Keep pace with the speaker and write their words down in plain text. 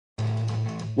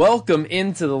Welcome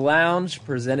into the lounge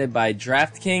presented by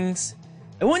DraftKings.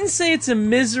 I wouldn't say it's a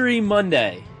misery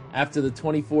Monday after the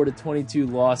 24-22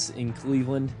 loss in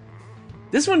Cleveland.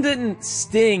 This one didn't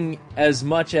sting as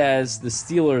much as the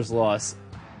Steelers loss.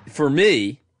 For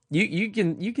me, you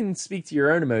can speak to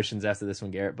your own emotions after this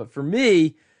one, Garrett, but for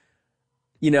me,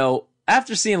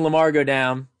 after seeing Lamar go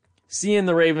down, seeing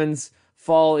the Ravens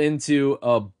fall into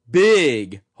a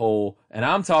big hole, and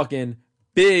I'm talking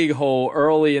big hole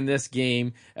early in this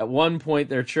game. At one point,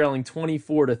 they're trailing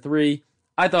 24-3.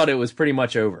 I thought it was pretty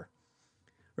much over,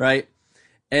 right?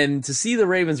 And to see the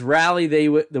Ravens rally the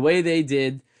way they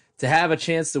did, to have a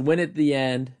chance to win at the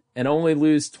end and only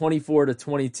lose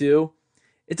 24-22,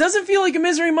 it doesn't feel like a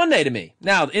misery Monday to me.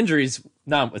 Now, the injuries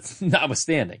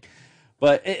notwithstanding,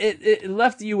 but it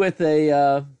left me with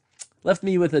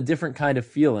a different kind of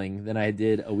feeling than I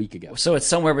did a week ago. So it's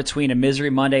somewhere between a misery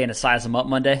Monday and a size them up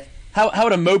Monday. How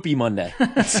about a mopey Monday?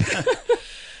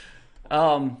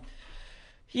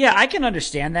 Yeah, I can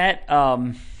understand that.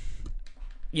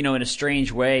 In a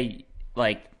strange way,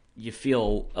 like you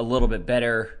feel a little bit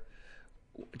better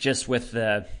just with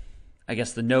the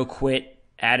no quit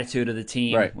attitude of the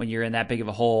team, right, when you're in that big of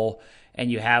a hole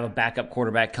and you have a backup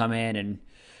quarterback come in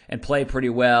and play pretty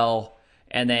well,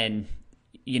 and then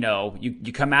you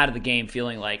come out of the game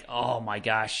feeling like, oh my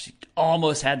gosh,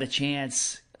 almost had the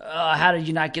chance. How did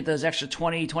you not get those extra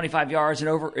 20, 25 yards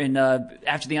and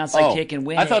after the onside kick and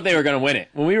win? I thought they were going to win it.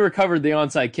 When we recovered the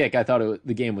onside kick, I thought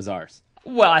the game was ours.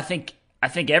 Well, I think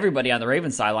everybody on the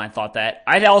Ravens sideline thought that.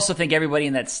 I also think everybody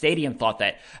in that stadium thought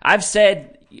that. I've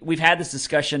said, we've had this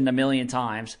discussion a million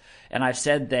times, and I've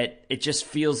said that it just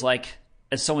feels like,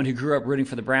 as someone who grew up rooting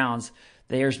for the Browns,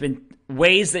 there's been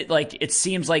ways that it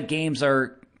seems like games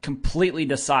are completely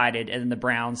decided and then the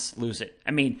Browns lose it.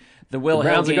 I mean, the Will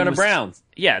Hill game are going to Browns.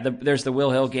 Yeah, there's the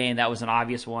Will Hill game. That was an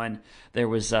obvious one. There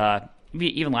was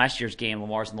even last year's game.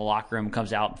 Lamar's in the locker room,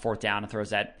 comes out in fourth down and throws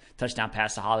that touchdown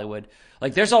pass to Hollywood.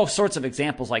 There's all sorts of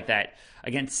examples like that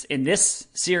in this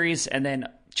series and then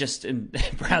just in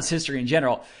Browns history in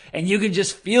general. And you can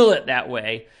just feel it that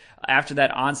way after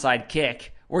that onside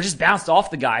kick, or just bounced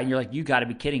off the guy, and you're like, you got to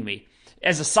be kidding me.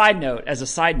 As a side note,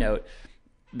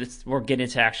 we're getting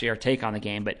into actually our take on the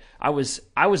game, but I was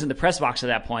in the press box at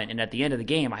that point, and at the end of the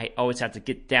game, I always have to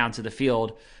get down to the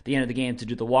field at the end of the game to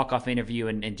do the walk-off interview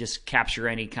and just capture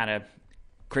any kind of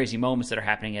crazy moments that are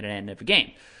happening at an end of a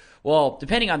game. Well,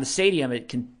 depending on the stadium, it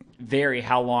can vary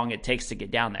how long it takes to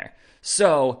get down there.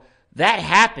 So that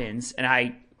happens, and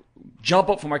I jump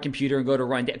up from my computer and go to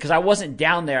run down, because I wasn't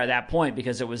down there at that point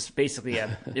because it was basically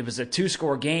it was a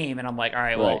 2-score game, and I'm like, all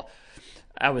right, well,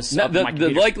 I was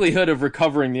the likelihood of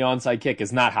recovering the onside kick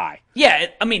is not high. Yeah,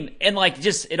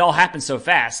 it all happened so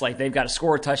fast. Like, they've got to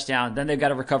score a touchdown, then they've got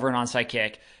to recover an onside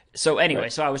kick. So anyway,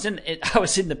 right. So I was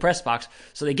in the press box.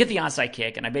 So they get the onside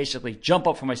kick, and I basically jump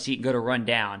up from my seat and go to run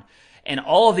down, and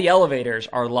all of the elevators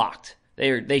are locked.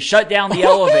 They shut down the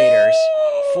elevators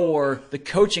for the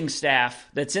coaching staff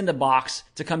that's in the box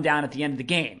to come down at the end of the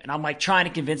game. And I'm trying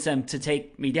to convince them to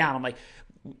take me down. I'm like,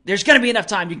 there's going to be enough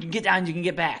time. You can get down, you can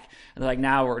get back. And they're like,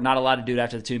 no, we're not allowed to do it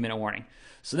after the 2-minute warning.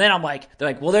 So then they're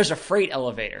like, well, there's a freight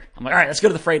elevator. I'm like, all right, let's go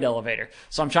to the freight elevator.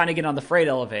 So I'm trying to get on the freight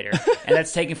elevator, and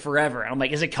that's taking forever. And I'm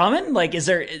like, is it coming?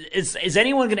 Is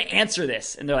anyone going to answer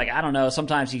this? And they're like, I don't know.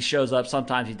 Sometimes he shows up,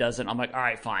 sometimes he doesn't. I'm like, all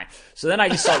right, fine. So then I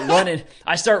just start running.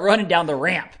 I start running down the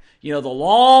ramp. The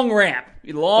long ramp.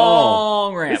 This is all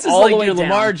like the way your down.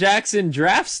 Lamar Jackson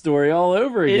draft story all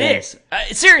over again. It is.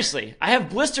 Seriously, I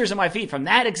have blisters on my feet from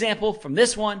that example, from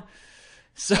this one.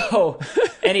 So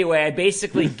anyway, I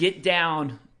basically get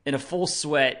down in a full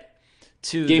sweat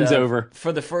to game's over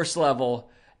for the first level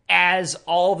as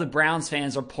all the Browns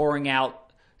fans are pouring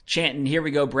out, chanting, "Here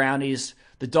we go, Brownies!"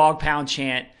 The dog pound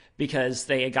chant, because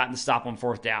they had gotten the stop on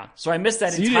fourth down. So I missed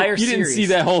that entire series. You didn't see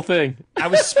that whole thing. I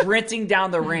was sprinting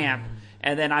down the ramp,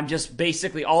 and then I'm just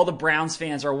basically, all the Browns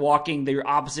fans are walking the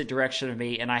opposite direction of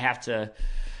me, and I have to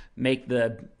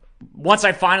once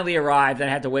I finally arrived, then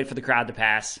I had to wait for the crowd to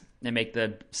pass and make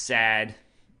the sad,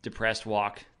 depressed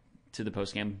walk to the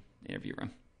post-game interview room.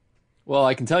 Well,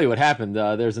 I can tell you what happened.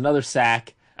 There's another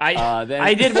sack. I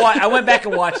went back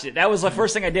and watched it. That was the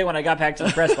first thing I did when I got back to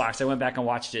the press box. I went back and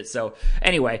watched it. So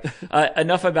anyway,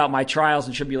 enough about my trials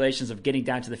and tribulations of getting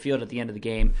down to the field at the end of the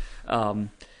game.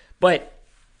 But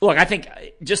look, I think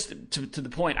just to the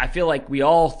point, I feel like we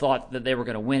all thought that they were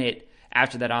going to win it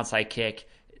after that onside kick.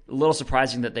 A little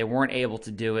surprising that they weren't able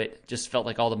to do it. Just felt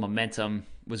like all the momentum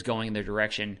was going in their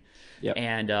direction. Yep.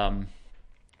 And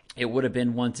it would have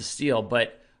been one to steal.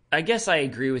 But I guess I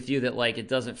agree with you that it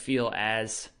doesn't feel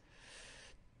as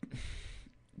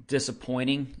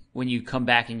disappointing when you come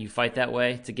back and you fight that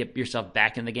way to get yourself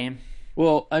back in the game.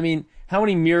 Well, I mean, how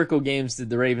many miracle games did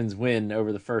the Ravens win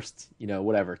over the first,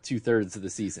 2/3 of the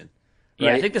season? Right?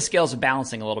 Yeah, I think the scales are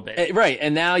balancing a little bit. Right,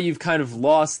 and now you've kind of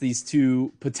lost these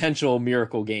two potential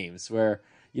miracle games where,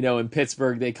 in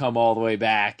Pittsburgh they come all the way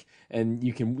back and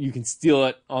you can steal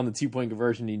it on the 2-point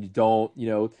conversion and you don't.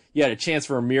 You had a chance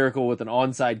for a miracle with an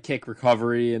onside kick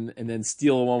recovery and then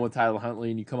steal one with Tyler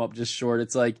Huntley and you come up just short.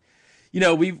 It's like,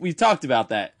 we've talked about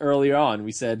that earlier on.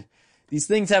 We said these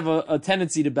things have a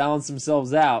tendency to balance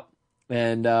themselves out.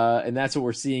 And that's what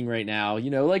we're seeing right now.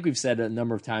 Like we've said a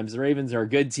number of times, the Ravens are a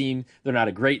good team. They're not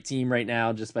a great team right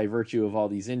now just by virtue of all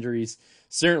these injuries.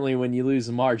 Certainly when you lose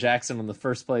Lamar Jackson on the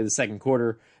first play of the second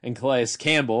quarter and Calais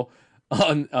Campbell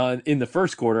in the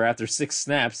first quarter after 6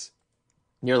 snaps,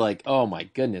 you're like, oh my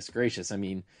goodness gracious. I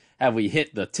mean, have we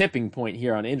hit the tipping point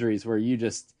here on injuries where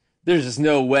there's just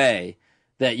no way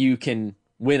that you can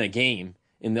win a game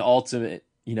in the ultimate,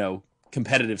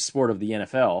 competitive sport of the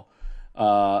NFL.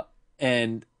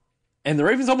 And the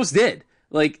Ravens almost did.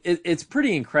 Like, it's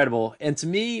pretty incredible. And to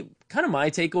me, kind of my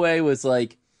takeaway was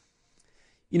like,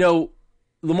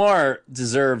 Lamar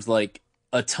deserves like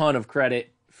a ton of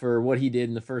credit for what he did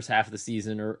in the first half of the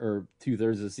season or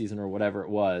 2/3 of the season or whatever it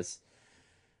was.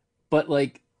 But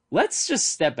like, let's just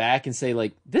step back and say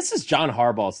like, this is John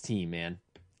Harbaugh's team, man.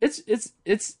 It's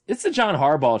the John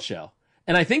Harbaugh show.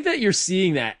 And I think that you're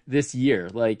seeing that this year.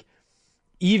 Like,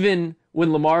 even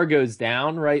when Lamar goes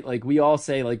down, right? Like we all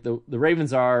say, like the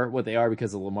Ravens are what they are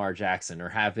because of Lamar Jackson or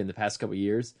have been the past couple of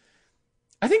years.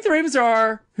 I think the Ravens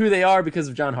are who they are because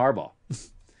of John Harbaugh,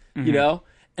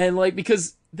 and like,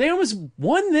 because they almost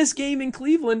won this game in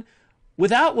Cleveland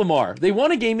without Lamar. They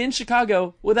won a game in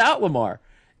Chicago without Lamar.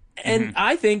 And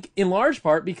I think in large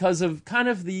part because of kind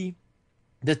of the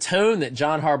tone that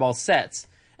John Harbaugh sets.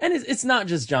 And it's not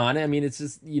just John. I mean, it's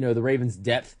just, the Ravens'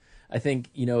 depth, I think,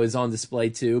 is on display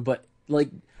too. But like,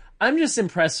 I'm just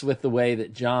impressed with the way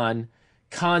that John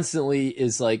constantly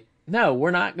is like, no,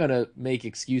 we're not going to make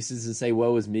excuses and say,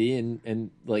 woe is me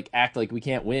and like act like we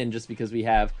can't win just because we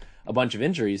have a bunch of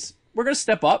injuries. We're going to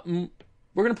step up and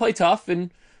we're going to play tough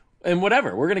and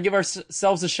whatever. We're going to give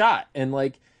ourselves a shot. And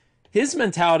like his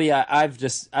mentality, I've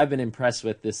been impressed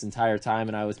with this entire time.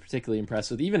 And I was particularly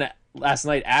impressed with even last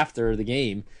night after the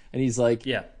game. And he's like,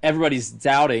 everybody's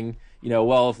doubting,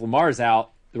 well, if Lamar's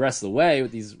out the rest of the way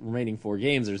with these remaining 4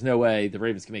 games, there's no way the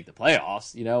Ravens can make the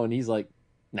playoffs, and he's like,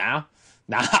 nah,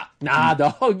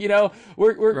 dog,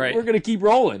 we're going to keep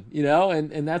rolling,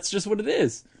 and that's just what it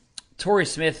is. Torrey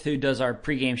Smith, who does our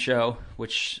pregame show,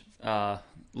 which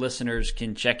listeners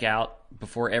can check out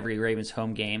before every Ravens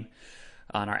home game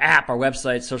on our app, our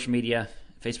website, social media,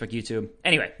 Facebook, YouTube.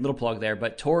 Anyway, little plug there.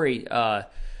 But Torrey,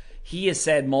 he has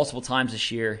said multiple times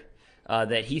this year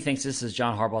that he thinks this is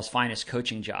John Harbaugh's finest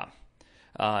coaching job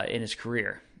in his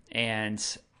career. And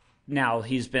now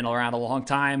he's been around a long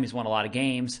time. He's won a lot of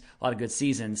games, a lot of good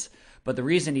seasons. But the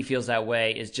reason he feels that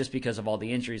way is just because of all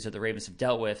the injuries that the Ravens have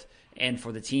dealt with. And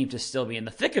for the team to still be in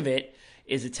the thick of it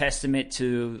is a testament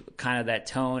to kind of that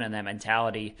tone and that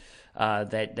mentality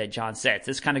that John sets.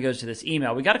 This kind of goes to this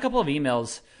email. We got a couple of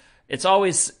emails. It's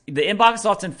always, the inbox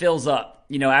often fills up,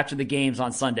 after the games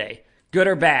on Sunday, good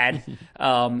or bad.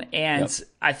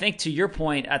 I think to your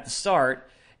point at the start,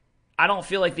 I don't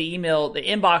feel like the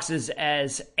inbox is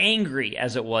as angry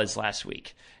as it was last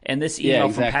week. And this email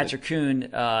from Patrick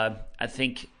Kuhn, I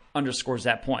think, underscores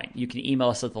that point. You can email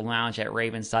us at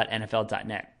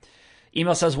thelounge@ravens.nfl.net.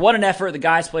 Email says, what an effort. The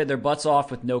guys played their butts off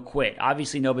with no quit.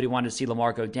 Obviously, nobody wanted to see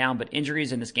Lamar go down, but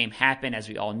injuries in this game happen, as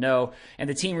we all know. And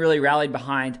the team really rallied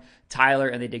behind Tyler,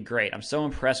 and they did great. I'm so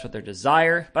impressed with their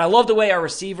desire. But I love the way our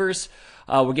receivers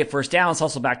will get first downs,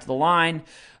 hustle back to the line.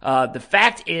 The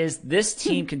fact is, this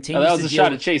team continues to that was a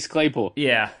shot at Chase Claypool.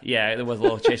 Yeah, it was a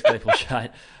little Chase Claypool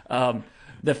shot.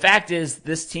 The fact is,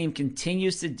 this team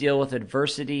continues to deal with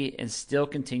adversity and still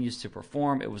continues to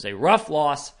perform. It was a rough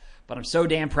loss, but I'm so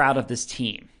damn proud of this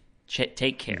team.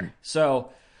 Take care. Mm-hmm.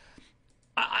 So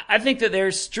I think that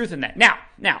there's truth in that. Now,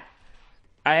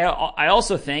 I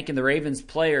also think, and the Ravens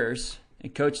players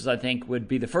and coaches, I think, would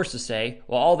be the first to say,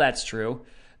 well, all that's true.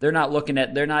 They're not looking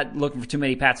for too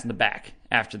many pats in the back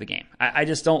after the game. I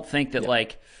just don't think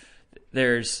that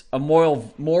there's a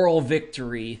moral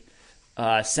victory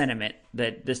sentiment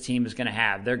that this team is going to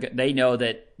have. They know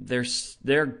that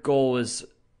their goal is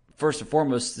first and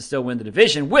foremost to still win the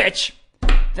division, which,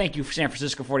 thank you, San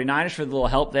Francisco 49ers, for the little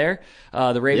help there.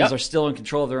 The Ravens are still in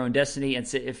control of their own destiny and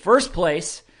sit in first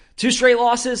place. 2 straight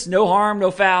losses, no harm,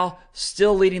 no foul,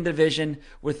 still leading the division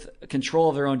with control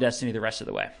of their own destiny the rest of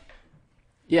the way.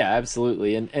 Yeah,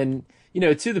 absolutely. And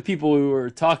to the people who were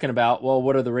talking about, well,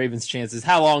 what are the Ravens' chances?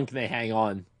 How long can they hang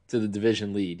on to the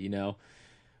division lead?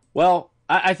 Well,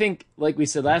 I think, like we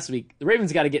said last week, the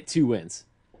Ravens got to get 2 wins.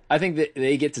 I think that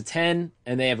they get to 10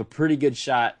 and they have a pretty good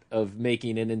shot of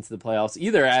making it into the playoffs,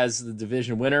 either as the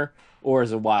division winner or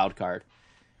as a wild card.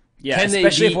 Yeah,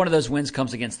 especially if one of those wins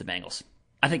comes against the Bengals.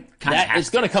 I think it's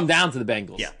going to come down to the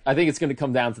Bengals. Yeah. I think it's going to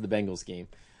come down to the Bengals game.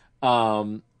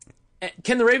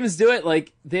 Can the Ravens do it?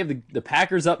 Like, they have the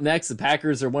Packers up next. The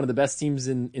Packers are one of the best teams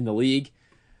in the league.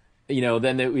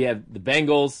 Then we have the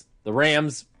Bengals, the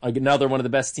Rams, another one of the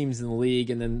best teams in the league,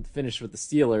 and then finish with the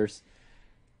Steelers.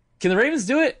 Can the Ravens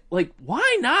do it? Like,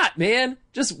 why not, man?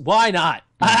 Just why not?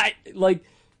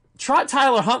 Trot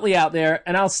Tyler Huntley out there,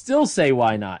 and I'll still say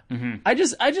why not. Mm-hmm.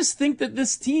 I just think that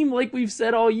this team, like we've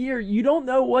said all year, you don't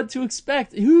know what to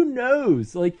expect. Who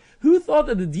knows? Like, who thought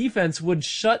that the defense would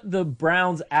shut the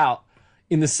Browns out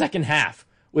in the second half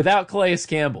without Calais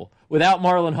Campbell, without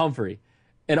Marlon Humphrey,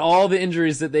 and all the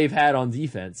injuries that they've had on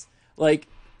defense? Like,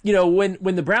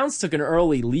 when the Browns took an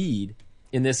early lead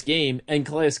in this game and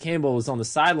Calais Campbell was on the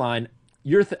sideline,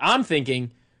 I'm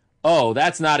thinking, oh,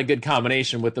 that's not a good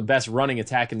combination with the best running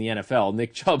attack in the NFL.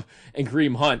 Nick Chubb and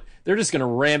Kareem Hunt, they're just going to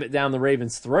ram it down the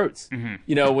Ravens' throats,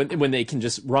 when they can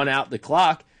just run out the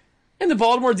clock. And the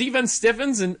Baltimore defense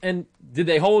stiffens, and did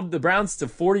they hold the Browns to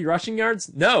 40 rushing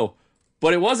yards? No,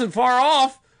 but it wasn't far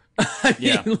off. I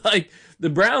mean, the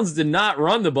Browns did not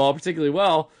run the ball particularly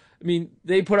well. I mean,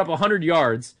 they put up 100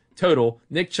 yards total.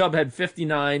 Nick Chubb had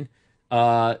 59.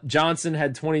 Johnson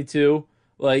had 22.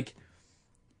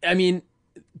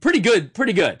 Pretty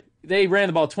good. They ran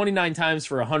the ball 29 times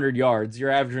for 100 yards. You're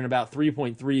averaging about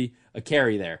 3.3 a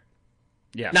carry there.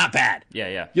 Yeah. Not bad.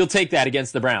 Yeah. You'll take that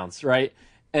against the Browns, right?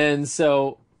 And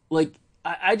so,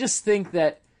 I just think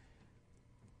that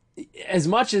as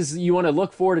much as you want to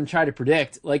look forward and try to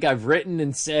predict, like I've written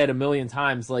and said a million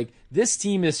times, this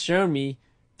team has shown me,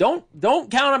 don't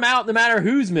count them out no matter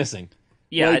who's missing.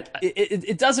 Yeah.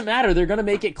 It doesn't matter. They're going to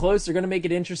make it close. They're going to make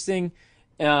it interesting.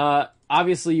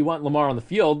 Obviously, you want Lamar on the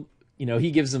field.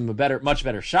 He gives them a much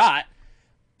better shot.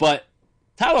 But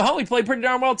Tyler Huntley played pretty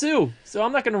darn well, too. So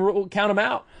I'm not going to count him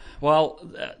out. Well,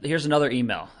 here's another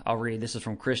email I'll read. This is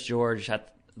from Chris George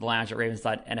at the lounge at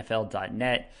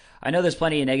ravens.nfl.net. I know there's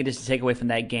plenty of negatives to take away from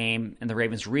that game and the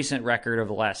Ravens' recent record over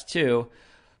the last 2.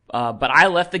 But I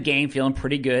left the game feeling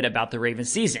pretty good about the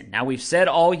Ravens season. Now, we've said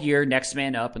all year, next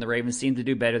man up, and the Ravens seem to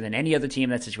do better than any other team in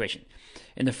that situation.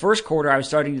 In the first quarter, I was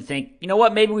starting to think, you know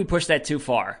what, maybe we pushed that too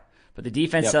far. But the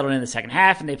defense settled in the second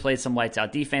half, and they played some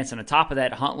lights-out defense. And on top of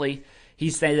that, Huntley, he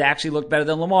said they actually looked better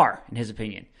than Lamar, in his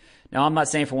opinion. Now, I'm not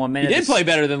saying for 1 minute. He did play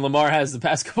better than Lamar has the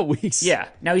past couple weeks. Yeah.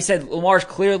 Now, he said Lamar's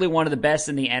clearly one of the best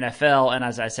in the NFL, and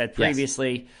as I said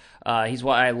previously, he's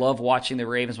why I love watching the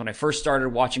Ravens when I first started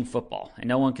watching football. And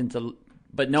no one can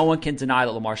deny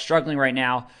that Lamar's struggling right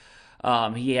now.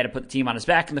 He had to put the team on his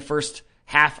back in the first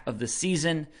half of the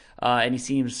season, and he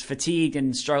seems fatigued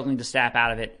and struggling to snap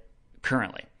out of it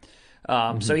currently.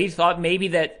 So he thought maybe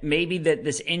that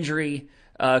this injury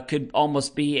could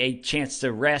almost be a chance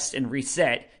to rest and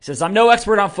reset. He says, I'm no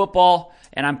expert on football,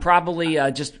 and I'm probably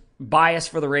just biased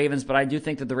for the Ravens, but I do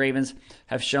think that the Ravens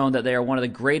have shown that they are one of the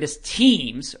greatest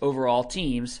overall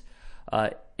teams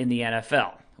in the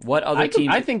NFL. What other team?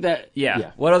 I think that.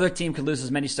 Yeah. What other team could lose as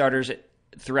many starters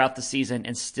throughout the season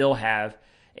and still have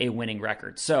a winning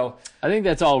record? So I think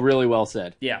that's all really well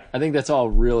said. Yeah. I think that's all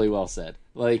really well said.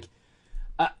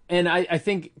 And I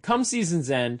think come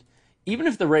season's end, even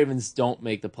if the Ravens don't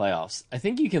make the playoffs, I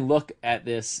think you can look at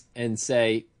this and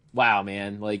say, wow,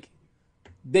 man,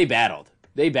 they battled.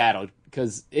 They battled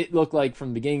because it looked like from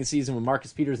the beginning of the season when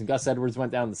Marcus Peters and Gus Edwards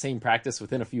went down the same practice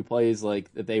within a few plays,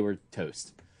 that they were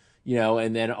toast,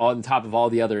 and then on top of all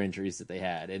the other injuries that they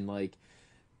had. And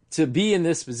to be in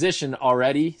this position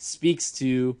already speaks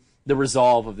to the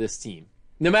resolve of this team,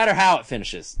 no matter how it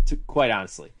finishes, quite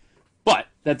honestly. But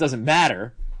that doesn't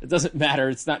matter. It doesn't matter.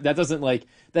 It's not, that doesn't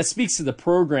that speaks to the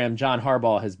program John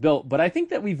Harbaugh has built. But I think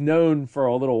that we've known for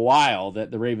a little while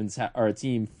that the Ravens are a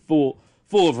team full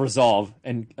of resolve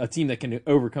and a team that can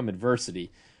overcome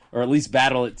adversity, or at least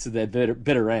battle it to the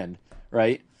bitter end,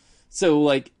 right? So,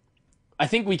 I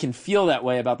think we can feel that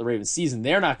way about the Ravens season.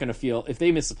 They're not going to feel, if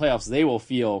they miss the playoffs, they will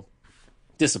feel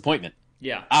disappointment.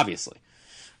 Yeah. Obviously.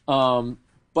 And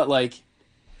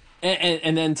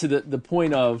then to the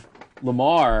point of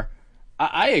Lamar,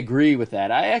 I agree with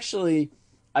that.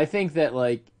 I think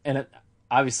that and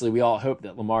obviously we all hope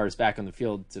that Lamar is back on the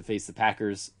field to face the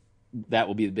Packers. That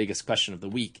will be the biggest question of the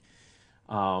week.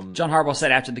 John Harbaugh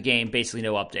said after the game, basically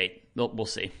no update. We'll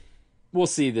see. we'll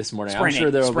see this morning. Sprained I'm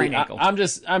sure there will be. ankle.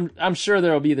 I'm sure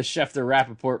there will be the Schefter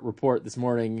Rappaport report this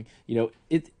morning. You know,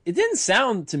 it didn't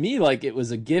sound to me like it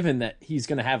was a given that he's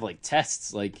going to have like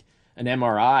tests, like an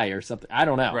MRI or something. I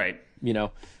don't know. Right. You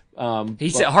know, he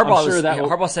said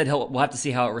Harbaugh said we'll have to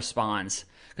see how it responds,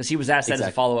 because he was asked that as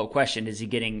a follow-up question. Is he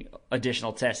getting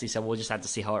additional tests? He said we'll just have to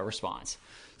see how it responds.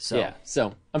 So yeah.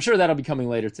 So I'm sure that'll be coming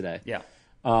later today. Yeah.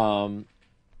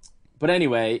 But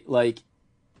anyway, like,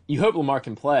 you hope Lamar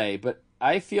can play, but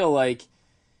I feel like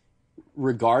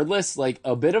regardless, like,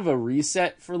 a bit of a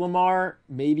reset for Lamar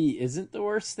maybe isn't the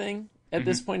worst thing at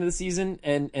this point of the season.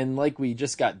 And like we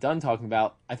just got done talking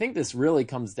about, I think this really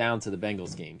comes down to the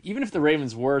Bengals game. Even if the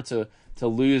Ravens were to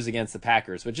lose against the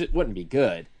Packers, which it wouldn't be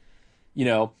good, you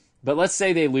know, but let's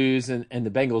say they lose and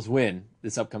the Bengals win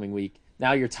this upcoming week.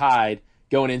 Now you're tied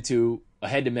going into a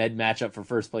head-to-head matchup for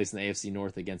first place in the AFC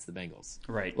North against the Bengals.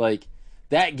 Right. Like,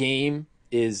 that game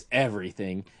is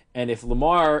everything. And if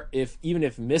Lamar, even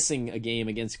if missing a game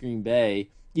against Green Bay,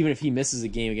 even if he misses a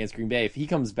game against Green Bay, if he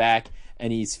comes back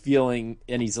and he's feeling,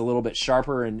 and he's a little bit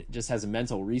sharper and just has a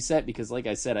mental reset, because like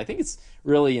I said, I think it's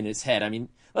really in his head. I mean,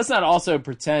 let's not also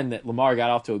pretend that Lamar got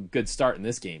off to a good start in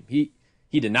this game. He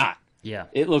did not. Yeah.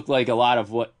 It looked like a lot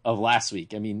of last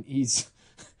week. I mean, he's,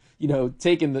 you know,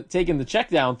 taking the check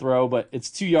down throw, but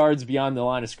it's 2 yards beyond the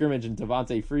line of scrimmage, and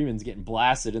Devontae Freeman's getting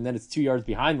blasted, and then it's 2 yards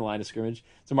behind the line of scrimmage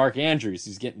to Mark Andrews,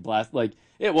 who's getting blasted. Like,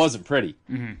 it wasn't pretty.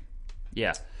 Mm-hmm.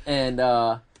 Yeah. And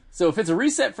so if it's a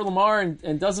reset for Lamar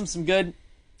and does him some good,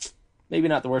 maybe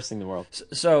not the worst thing in the world.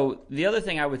 So the other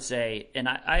thing I would say, and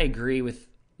I agree with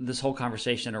this whole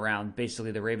conversation around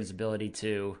basically the Ravens' ability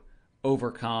to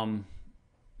overcome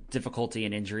difficulty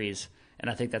and injuries, and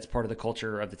I think that's part of the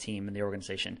culture of the team and the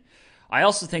organization. I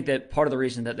also think that part of the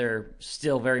reason that they're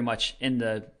still very much in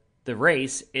the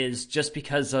race is just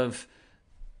because of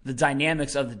the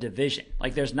dynamics of the division.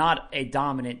 Like, there's not a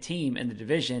dominant team in the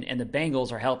division, and the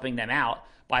Bengals are helping them out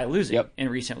by losing in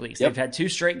recent weeks. They've had 2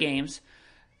 straight games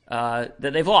that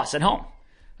they've lost at home.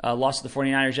 Lost to the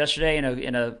 49ers yesterday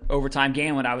in a overtime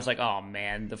game when I was like, oh,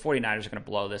 man, the 49ers are going to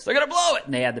blow this. They're going to blow it.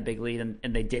 And they had the big lead,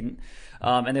 and they didn't.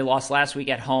 And they lost last week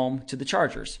at home to the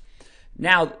Chargers.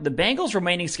 Now, the Bengals'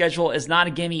 remaining schedule is not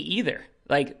a gimme either.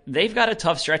 Like, they've got a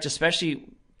tough stretch, especially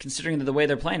considering the way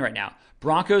they're playing right now.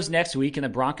 Broncos next week, and the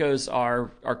Broncos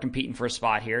are competing for a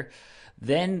spot here.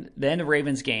 Then the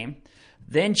Ravens game.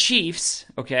 Then Chiefs,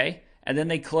 okay? And then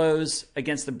they close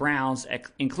against the Browns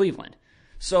in Cleveland.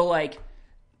 So, like,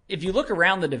 if you look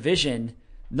around the division,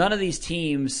 none of these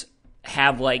teams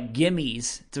have, like,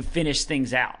 gimmies to finish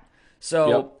things out.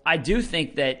 So I do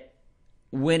think that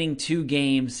winning 2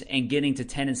 games and getting to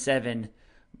 10-7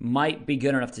 might be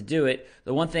good enough to do it.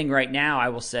 The one thing right now I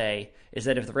will say is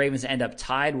that if the Ravens end up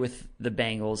tied with the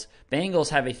Bengals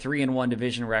have a 3-1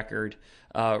 division record.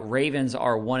 Ravens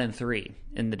are 1-3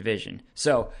 in the division.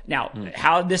 So now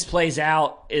how this plays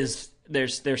out is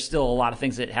there's still a lot of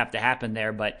things that have to happen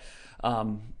there, but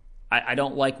I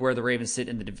don't like where the Ravens sit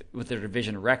with their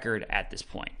division record at this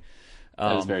point.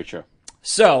 That is very true.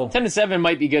 So 10-7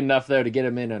 might be good enough though to get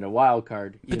them in on a wild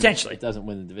card. Potentially, if it doesn't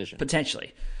win the division.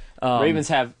 Potentially, Ravens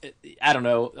have. I don't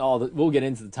know. We'll get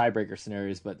into the tiebreaker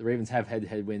scenarios, but the Ravens have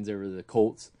head-to-head wins over the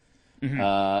Colts, who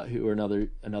are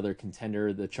another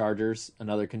contender. The Chargers,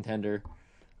 another contender.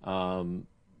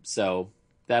 So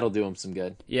that'll do them some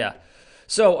good. Yeah.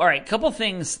 So all right, couple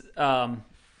things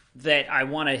that I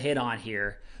want to hit on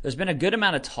here. There's been a good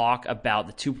amount of talk about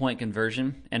the 2-point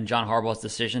conversion and John Harbaugh's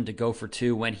decision to go for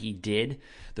 2 when he did.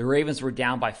 The Ravens were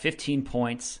down by 15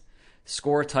 points,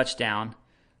 score a touchdown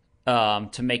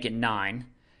to make it 9.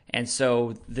 And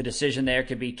so the decision there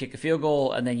could be kick a field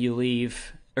goal and then you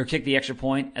leave, or kick the extra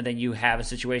point, and then you have a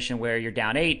situation where you're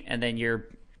down 8, and then you're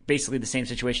basically the same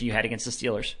situation you had against the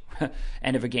Steelers.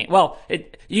 End of a game. Well,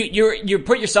 you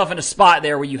put yourself in a spot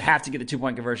there where you have to get the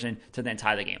 2-point conversion to then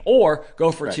tie the game, or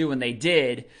go for 2 when they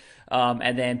did,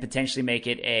 and then potentially make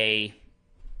it a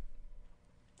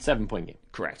 7-point game.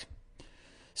 Correct.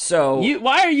 So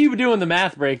why are you doing the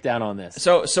math breakdown on this?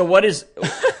 So what is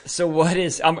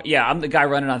I'm the guy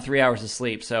running on 3 hours of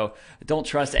sleep, so don't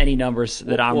trust any numbers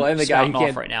that I'm spouting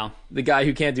off right now. The guy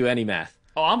who can't do any math.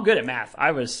 Oh, I'm good at math.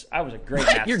 I was a great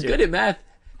math You're student. good at math.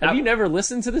 Have you never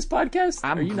listened to this podcast?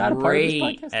 Are you not a part of this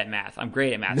podcast? At math. I'm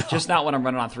great at math. No. Just not when I'm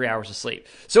running on 3 hours of sleep.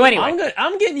 So anyway,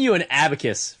 I'm getting you an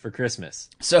abacus for Christmas.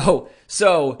 So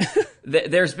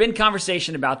there's been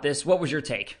conversation about this. What was your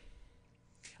take?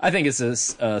 I think it's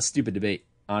a stupid debate.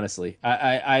 Honestly,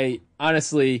 I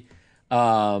honestly,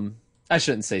 I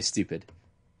shouldn't say stupid.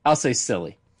 I'll say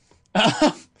silly.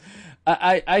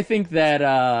 I think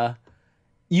that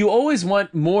you always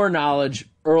want more knowledge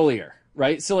earlier,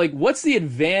 right? So like, what's the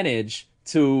advantage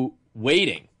to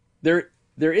waiting? There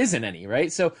isn't any,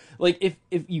 right? So like,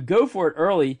 if you go for it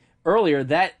earlier,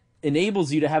 that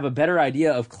enables you to have a better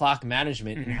idea of clock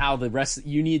management and how the rest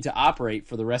you need to operate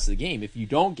for the rest of the game. If you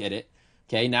don't get it,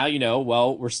 okay, now you know,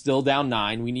 well, we're still down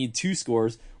 9. We need 2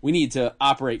 scores. We need to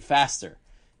operate faster.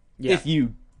 Yeah. If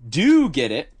you do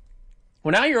get it,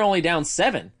 well, now you're only down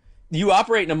 7. You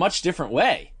operate in a much different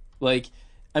way. Like,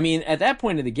 I mean, at that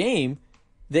point of the game,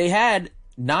 they had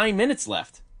 9 minutes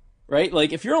left, right?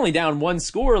 Like, if you're only down 1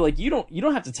 score, like, you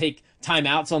don't have to take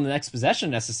timeouts on the next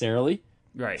possession necessarily.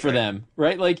 For them,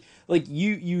 right? Like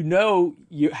you know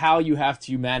how you have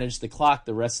to manage the clock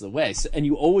the rest of the way, and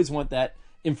you always want that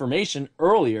information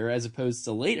earlier as opposed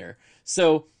to later.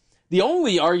 So the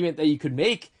only argument that you could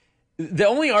make, the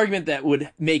only argument that would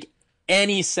make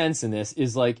any sense in this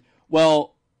is like,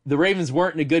 well, the Ravens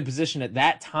weren't in a good position at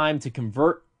that time to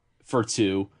convert for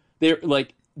 2.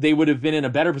 They would have been in a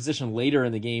better position later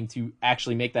in the game to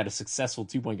actually make that a successful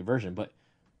 2-point conversion. But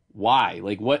why?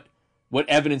 Like what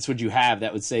evidence would you have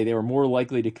that would say they were more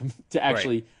likely to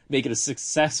actually make it a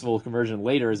successful conversion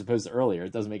later as opposed to earlier?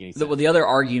 It doesn't make any sense. Well, the other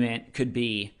argument could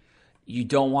be you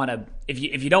don't want to if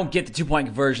you don't get the 2-point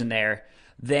conversion there,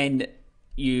 then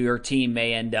your team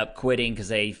may end up quitting because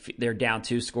they're down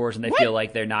 2 scores and they feel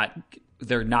like they're not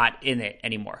in it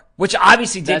anymore, which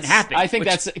obviously didn't happen. I think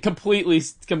that's completely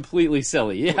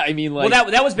silly. Yeah, I mean, like, well,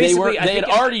 that was basically they had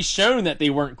already shown that they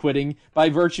weren't quitting by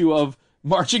virtue of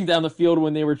marching down the field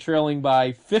when they were trailing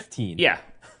by 15. Yeah,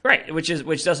 right. Which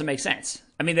doesn't make sense.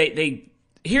 I mean,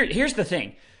 here's the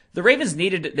thing: the Ravens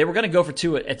they were going to go for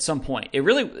 2 at some point.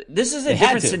 This is a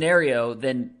different scenario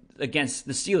than against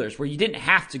the Steelers, where you didn't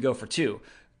have to go for 2.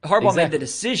 Harbaugh made the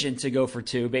decision to go for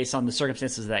 2 based on the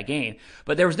circumstances of that game,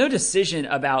 but there was no decision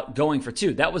about going for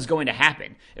 2. That was going to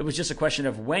happen. It was just a question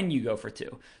of when you go for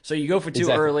 2. So you go for 2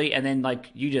 early, and then,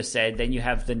 like you just said, then you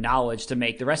have the knowledge to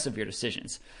make the rest of your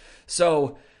decisions.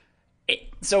 So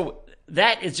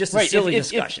that is just a silly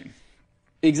discussion.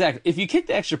 Exactly. If you kick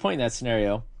the extra point in that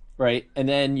scenario, right, and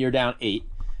then you're down 8,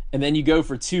 and then you go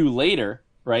for 2 later,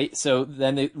 right? So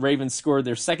then the Ravens scored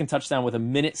their second touchdown with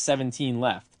 1:17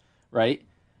 left, right?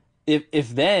 If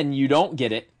then you don't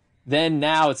get it, then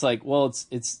now it's like, well,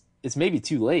 it's maybe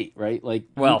too late, right? Like,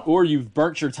 or you've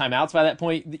burnt your timeouts by that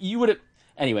point. You would have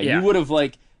you would have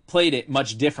like played it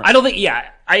much different. I don't think. Yeah,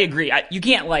 I agree. You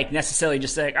can't like necessarily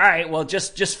just say, all right, well,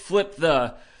 just flip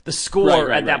the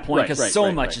score at that point because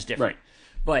so much is different. Right.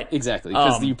 But exactly,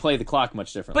 because you play the clock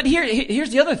much different. But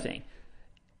here's the other thing.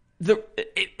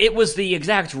 It was the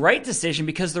exact right decision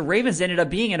because the Ravens ended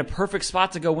up being in a perfect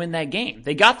spot to go win that game.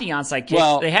 They got the onside kick.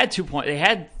 Well, they had 2 points.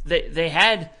 They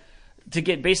had to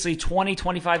get basically 20,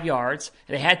 25 yards.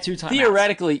 They had 2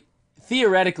 timeouts.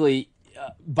 Theoretically,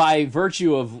 by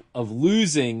virtue of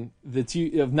losing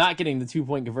of not getting the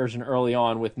 2-point conversion early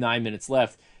on with 9 minutes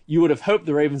left, you would have hoped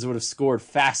the Ravens would have scored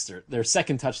faster, their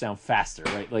second touchdown faster,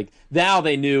 right? Like, now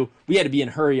they knew we had to be in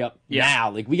hurry up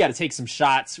now. Like, we got to take some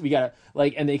shots. We got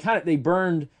to, and they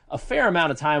burned a fair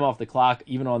amount of time off the clock,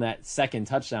 even on that second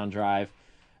touchdown drive.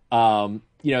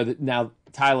 Now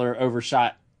Tyler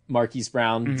overshot Marquise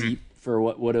Brown deep for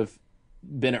what would have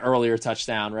been an earlier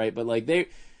touchdown, right? But like,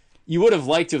 you would have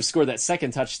liked to have scored that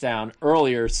second touchdown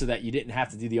earlier so that you didn't have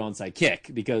to do the onside kick,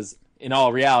 because in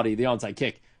all reality, the onside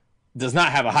kick does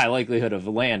not have a high likelihood of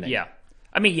landing. Yeah.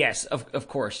 I mean, yes, of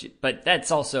course, but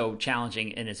that's also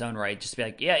challenging in its own right. Just to be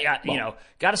like,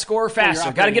 got to score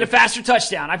faster, got to get a faster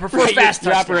touchdown. I prefer fast touchdowns.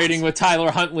 You're operating with Tyler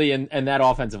Huntley and that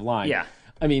offensive line. Yeah.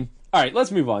 I mean, all right,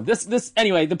 let's move on.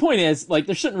 Anyway, the point is, like,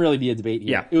 there shouldn't really be a debate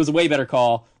here. Yeah. It was a way better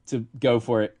call to go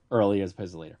for it early as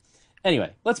opposed to later.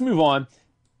 Anyway, let's move on.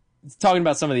 Talking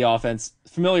about some of the offense,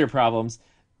 familiar problems.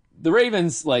 The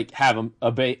Ravens, like, have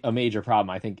a major problem,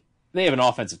 I think. They have an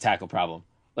offensive tackle problem.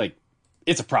 Like,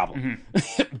 it's a problem.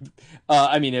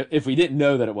 I mean, if we didn't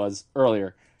know that it was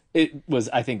earlier, it was,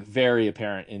 I think, very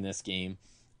apparent in this game.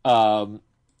 Now,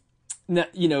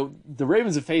 the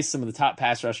Ravens have faced some of the top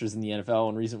pass rushers in the NFL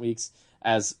in recent weeks,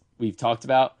 as we've talked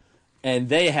about, and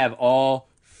they have all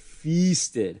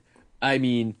feasted. I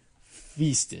mean,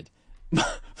 feasted.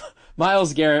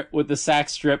 Myles Garrett with the sack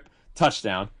strip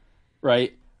touchdown,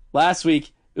 right? Last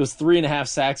week, it was 3.5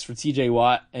 sacks for T.J.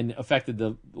 Watt and affected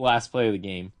the last play of the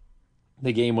game,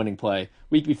 the game-winning play.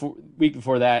 Week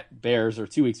before that, Bears, or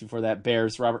 2 weeks before that,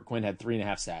 Bears, Robert Quinn had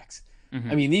 3.5 sacks.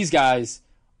 I mean, these guys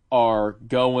are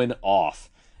going off,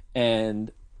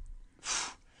 and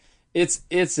it's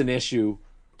an issue.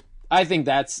 I think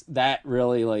that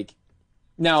really, like,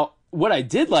 now what I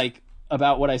did like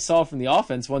about what I saw from the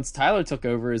offense once Tyler took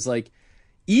over is, like,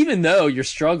 even though you're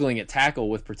struggling at tackle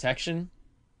with protection,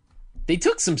 they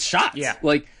took some shots. Yeah.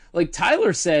 Like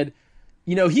Tyler said,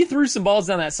 he threw some balls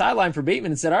down that sideline for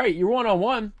Bateman and said, all right, you're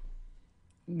 1-on-1.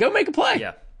 Go make a play.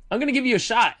 Yeah. I'm going to give you a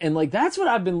shot. And that's what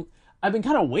I've been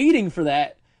kind of waiting for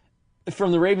that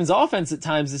from the Ravens offense at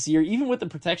times this year, even with the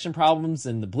protection problems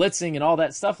and the blitzing and all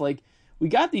that stuff. We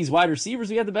got these wide receivers.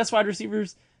 We have the best wide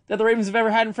receivers that the Ravens have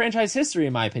ever had in franchise history,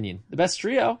 in my opinion. The best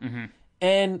trio. Mm-hmm.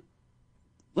 And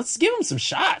let's give them some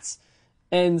shots.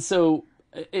 And so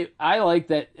I like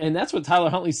that. And that's what Tyler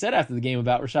Huntley said after the game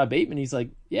about Rashad Bateman. He's like,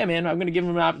 yeah, man, I'm going to give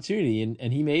him an opportunity.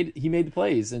 And he made the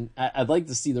plays. And I'd like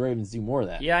to see the Ravens do more of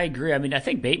that. Yeah, I agree. I mean, I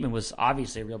think Bateman was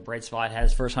obviously a real bright spot. Had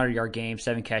his first 100-yard game,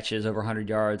 7 catches, over 100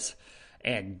 yards,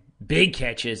 and big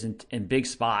catches in big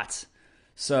spots.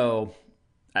 So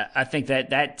I think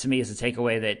that to me is a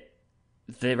takeaway that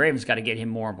the Ravens got to get him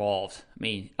more involved. I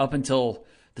mean, up until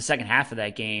the second half of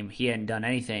that game, he hadn't done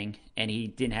anything, and he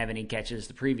didn't have any catches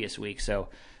the previous week. So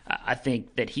I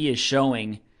think that he is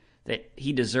showing that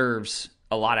he deserves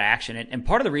a lot of action. And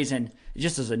part of the reason,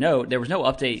 just as a note, there was no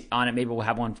update on it. Maybe we'll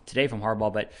have one today from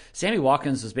Harbaugh, but Sammy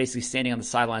Watkins was basically standing on the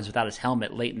sidelines without his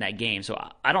helmet late in that game. So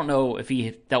I don't know if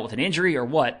he dealt with an injury or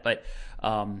what, but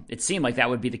it seemed like that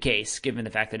would be the case given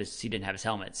the fact that he didn't have his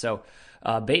helmet. So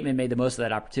Bateman made the most of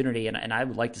that opportunity, and I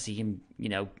would like to see him,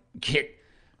 get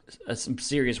some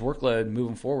serious workload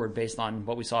moving forward based on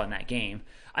what we saw in that game.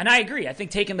 And I agree. I think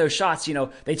taking those shots,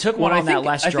 they took one on that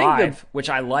last drive, which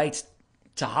I liked,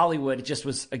 to Hollywood. It just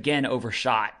was, again,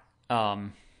 overshot.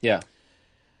 Yeah.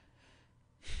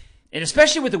 And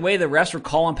especially with the way the refs were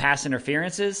calling pass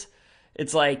interferences,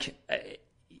 it's like,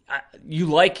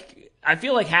 I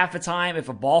feel like half the time if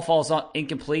a ball falls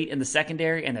incomplete in the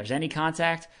secondary and there's any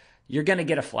contact, you're going to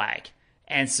get a flag.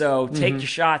 And so take your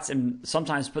shots and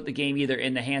sometimes put the game either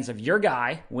in the hands of your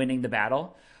guy winning the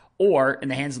battle or in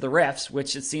the hands of the refs,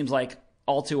 which it seems like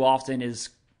all too often is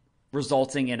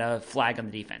resulting in a flag on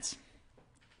the defense.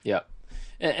 Yeah.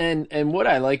 And what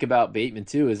I like about Bateman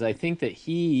too is I think that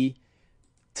he,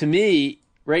 to me,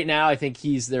 right now, I think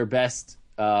he's their best.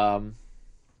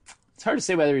 It's hard to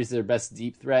say whether he's their best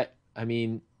deep threat. I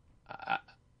mean,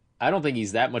 I don't think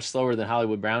he's that much slower than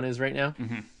Hollywood Brown is right now.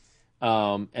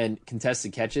 And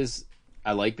contested catches,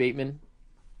 I like Bateman.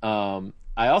 I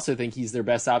also think he's their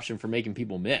best option for making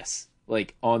people miss,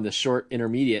 like on the short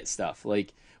intermediate stuff.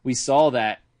 Like we saw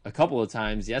that a couple of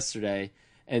times yesterday.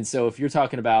 And so if you're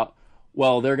talking about,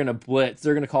 well, they're going to blitz,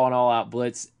 they're going to call an all-out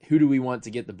blitz, who do we want to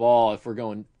get the ball if we're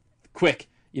going quick,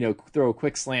 throw a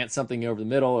quick slant, something over the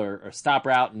middle or stop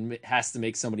route and it has to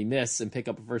make somebody miss and pick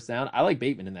up a first down? I like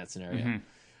Bateman in that scenario.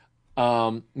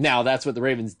 Now, that's what the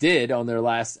Ravens did on their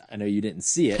last – I know you didn't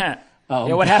see it.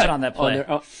 What happened on that play?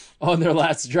 On their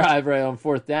last drive, right on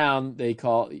fourth down, they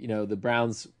the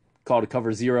Browns called a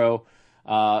cover 0,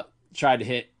 tried to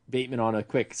hit Bateman on a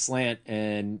quick slant,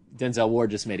 and Denzel Ward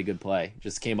just made a good play.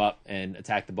 Just came up and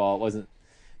attacked the ball. It wasn't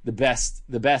the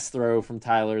best throw from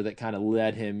Tyler that kind of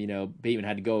led him. Bateman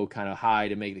had to go kind of high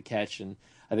to make the catch, and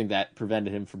I think that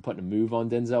prevented him from putting a move on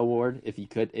Denzel Ward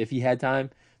if he had time.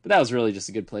 But that was really just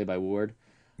a good play by Ward.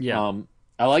 Yeah.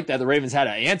 I like that the Ravens had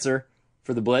an answer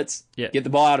for the blitz. Yeah. Get the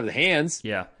ball out of the hands.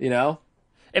 Yeah.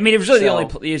 I mean, it was really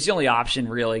the only option,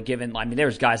 really, given, there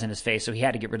was guys in his face, so he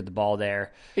had to get rid of the ball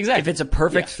there. Exactly. If it's a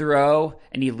perfect throw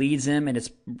and he leads him and it's,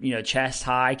 chest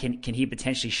high, can he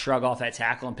potentially shrug off that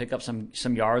tackle and pick up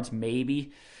some yards?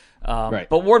 Maybe. Right.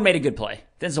 But Ward made a good play.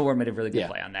 Denzel Ward made a really good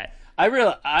play on that.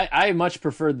 I much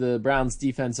preferred the Browns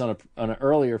defense on an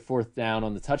earlier fourth down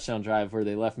on the touchdown drive where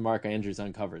they left Mark Andrews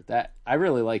uncovered. I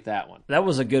really like that one. That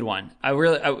was a good one. It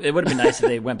would have been nice if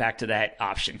they went back to that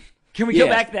option. Can we go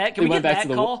back to that? Can we get that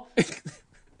call?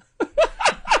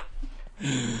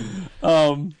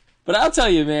 But I'll tell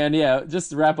you, man, just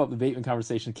to wrap up the Bateman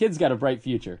conversation, kid's got a bright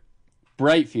future.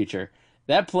 Bright future.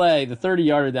 That play, the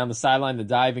 30-yarder down the sideline, the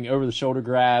diving over the shoulder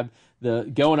grab, the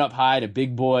going up high to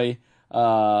big boy,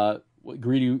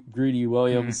 Greedy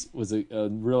Williams was a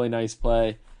really nice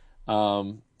play.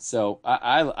 So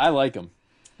I like him.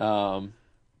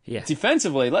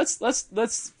 Defensively,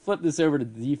 let's flip this over to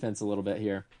the defense a little bit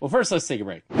here. Well, first let's take a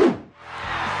break.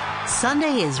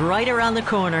 Sunday is right around the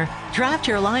corner. Draft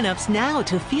your lineups now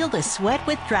to feel the sweat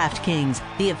with DraftKings,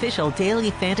 the official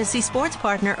daily fantasy sports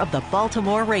partner of the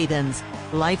Baltimore Ravens.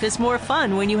 Life is more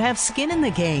fun when you have skin in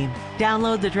the game.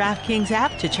 Download the DraftKings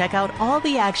app to check out all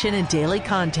the action and daily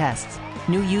contests.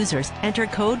 New users enter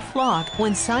code FLOCK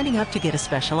when signing up to get a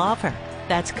special offer.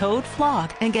 That's code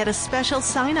FLOCK and get a special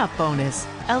sign-up bonus.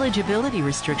 Eligibility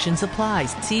restrictions apply.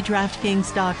 See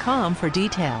DraftKings.com for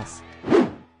details.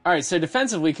 All right, so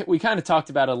defensively, we kind of talked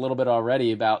about it a little bit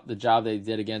already about the job they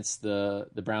did against the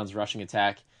Browns' rushing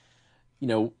attack.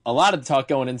 a lot of the talk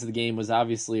going into the game was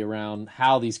obviously around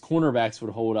how these cornerbacks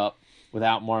would hold up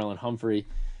without Marlon Humphrey.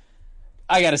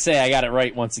 I got to say, I got it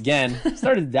right once again.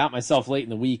 Started to doubt myself late in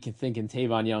the week and thinking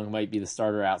Tavon Young might be the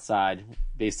starter outside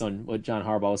based on what John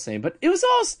Harbaugh was saying. But it was a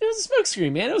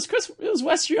smokescreen, man. It was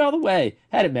Westry all the way.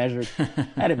 Had it measured.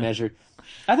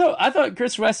 I thought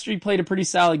Chris Westry played a pretty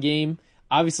solid game.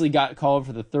 Obviously got called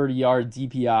for the 30-yard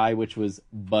DPI, which was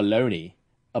baloney.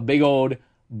 A big old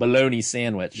baloney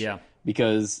sandwich. Yeah.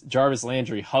 Because Jarvis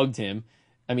Landry hugged him.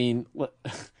 I mean,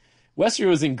 Westry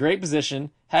was in great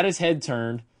position, had his head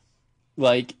turned.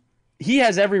 Like, he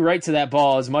has every right to that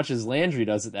ball as much as Landry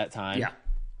does at that time. Yeah.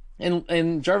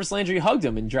 And Jarvis Landry hugged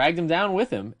him and dragged him down with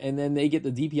him. And then they get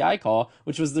the DPI call,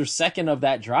 which was their second of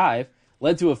that drive,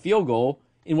 led to a field goal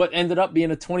in what ended up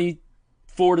being a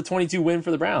 24-22 win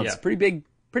for the Browns. Yeah. Pretty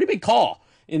big call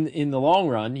in the long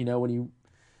run, when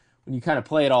you kind of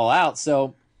play it all out.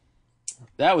 So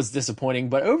that was disappointing.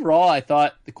 But overall, I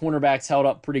thought the cornerbacks held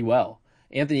up pretty well.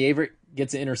 Anthony Averett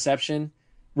gets an interception.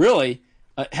 Really,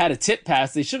 had a tip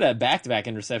pass. They should have had back-to-back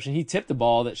interception. He tipped the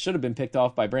ball that should have been picked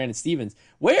off by Brandon Stevens.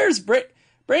 Where's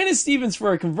Brandon Stevens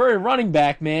for a converted running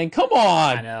back, man? Come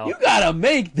on. I know. You got to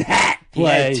make that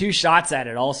play. He had 2 shots at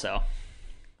it also.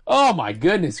 Oh, my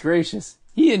goodness gracious.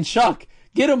 He and Chuck,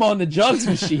 get him on the jugs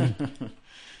machine.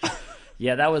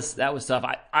 Yeah, that was tough.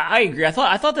 I agree. I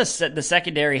thought the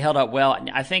secondary held up well.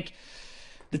 I think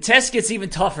the test gets even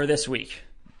tougher this week.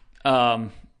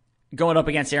 Going up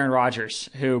against Aaron Rodgers,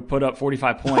 who put up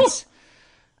 45 points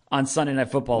on Sunday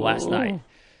Night Football last night.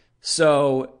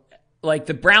 So, like,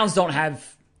 the Browns don't have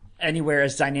anywhere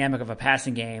as dynamic of a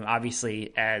passing game,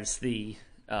 obviously, as the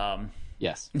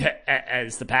yes,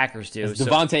 as the Packers do.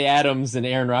 Devontae Adams and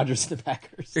Aaron Rodgers and the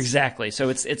Packers. Exactly. So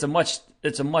it's a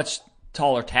much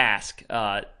taller task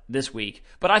this week.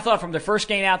 But I thought from the first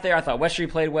game out there, I thought Westry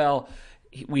played well.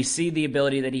 We see the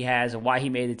ability that he has and why he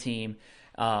made the team.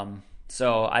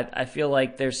 So I feel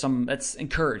like there's that's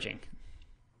encouraging.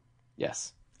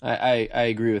 Yes, I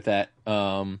agree with that.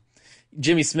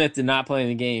 Jimmy Smith did not play in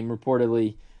the game,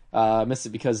 reportedly missed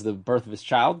it because of the birth of his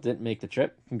child, didn't make the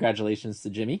trip. Congratulations to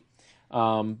Jimmy.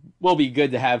 Will be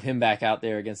good to have him back out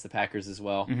there against the Packers as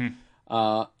well.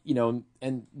 Mm-hmm.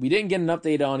 And we didn't get an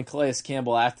update on Calais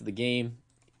Campbell after the game.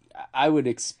 I would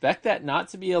expect that not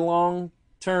to be a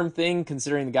long-term thing,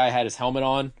 considering the guy had his helmet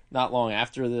on not long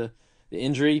after the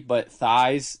injury, but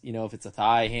thighs, if it's a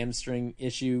thigh hamstring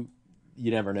issue,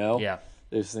 you never know. Yeah.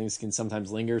 Those things can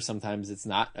sometimes linger. Sometimes it's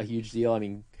not a huge deal. I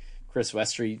mean, Chris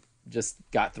Westry just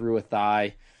got through a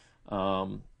thigh.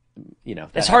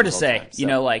 It's hard to say, time,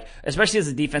 so. Especially as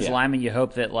a defensive lineman, you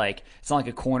hope that it's not like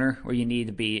a corner where you need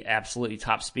to be absolutely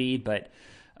top speed, but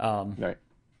right.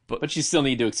 But you still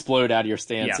need to explode out of your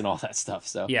stance and all that stuff.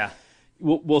 So yeah,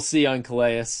 we'll see on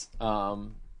Calais.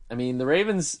 I mean, the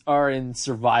Ravens are in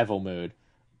survival mode,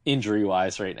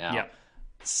 injury-wise, right now. Yeah.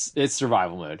 It's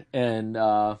survival mode, and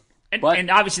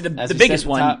obviously the biggest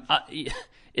one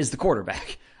is the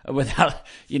quarterback. Without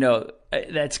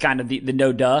that's kind of the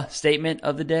no duh statement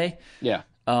of the day. Yeah.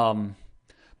 But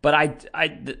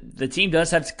the team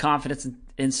does have confidence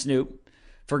in Snoop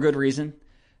for good reason,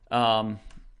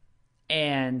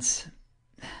 and.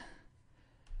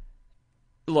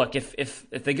 Look, if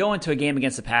they go into a game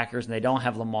against the Packers and they don't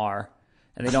have Lamar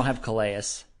and they don't have Calais,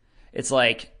 it's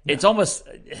like it's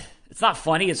not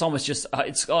funny. It's almost just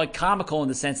it's like comical in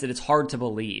the sense that it's hard to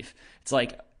believe. It's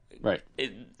like right.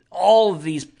 All of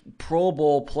these Pro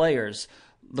Bowl players,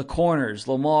 the corners,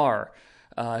 Lamar.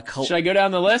 Should I go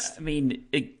down the list? I mean,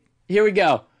 here we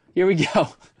go.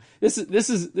 This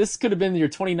could have been your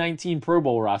 2019 Pro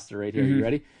Bowl roster right here. Mm-hmm. You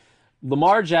ready?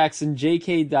 Lamar Jackson,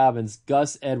 J.K. Dobbins,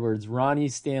 Gus Edwards, Ronnie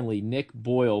Stanley, Nick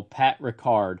Boyle, Pat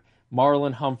Ricard,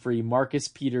 Marlon Humphrey, Marcus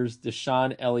Peters,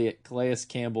 Deshaun Elliott, Calais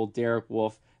Campbell, Derek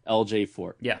Wolfe, L.J.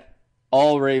 Fort. Yeah.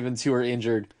 All Ravens who were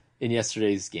injured in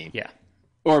yesterday's game. Yeah.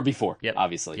 Or before,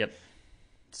 obviously. Yep.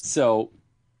 So,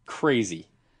 crazy.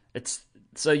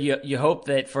 So you hope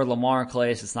that for Lamar and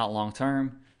Calais it's not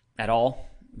long-term at all.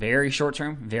 Very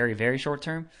short-term. Very, very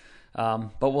short-term.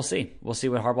 But we'll see. We'll see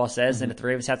what Harbaugh says, and if the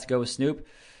Ravens have to go with Snoop,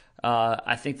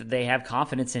 I think that they have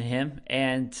confidence in him,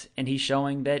 and he's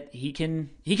showing that he can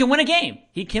win a game.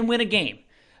 He can win a game.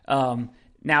 Now,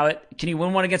 can he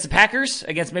win one against the Packers,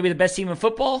 against maybe the best team in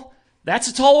football? That's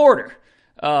a tall order.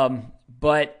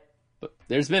 But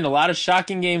there's been a lot of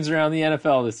shocking games around the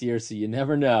NFL this year, so you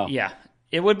never know. Yeah,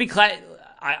 it would be.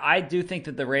 I do think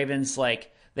that the Ravens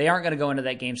they aren't going to go into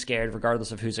that game scared,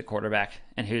 regardless of who's at quarterback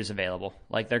and who's available.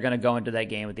 They're going to go into that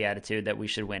game with the attitude that we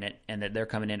should win it and that they're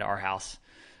coming into our house.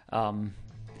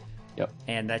 Yep.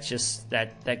 And that's just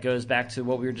that goes back to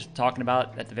what we were just talking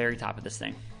about at the very top of this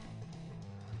thing.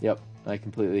 Yep, I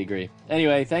completely agree.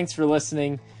 Anyway, thanks for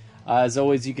listening. As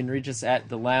always, you can reach us at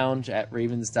the lounge at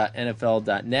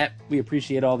ravens.nfl.net. We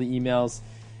appreciate all the emails.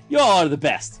 You all are the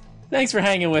best. Thanks for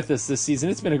hanging with us this season.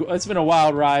 It's been a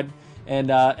wild ride, and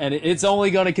it's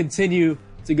only going to continue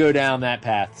to go down that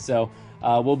path. So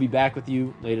we'll be back with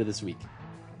you later this week.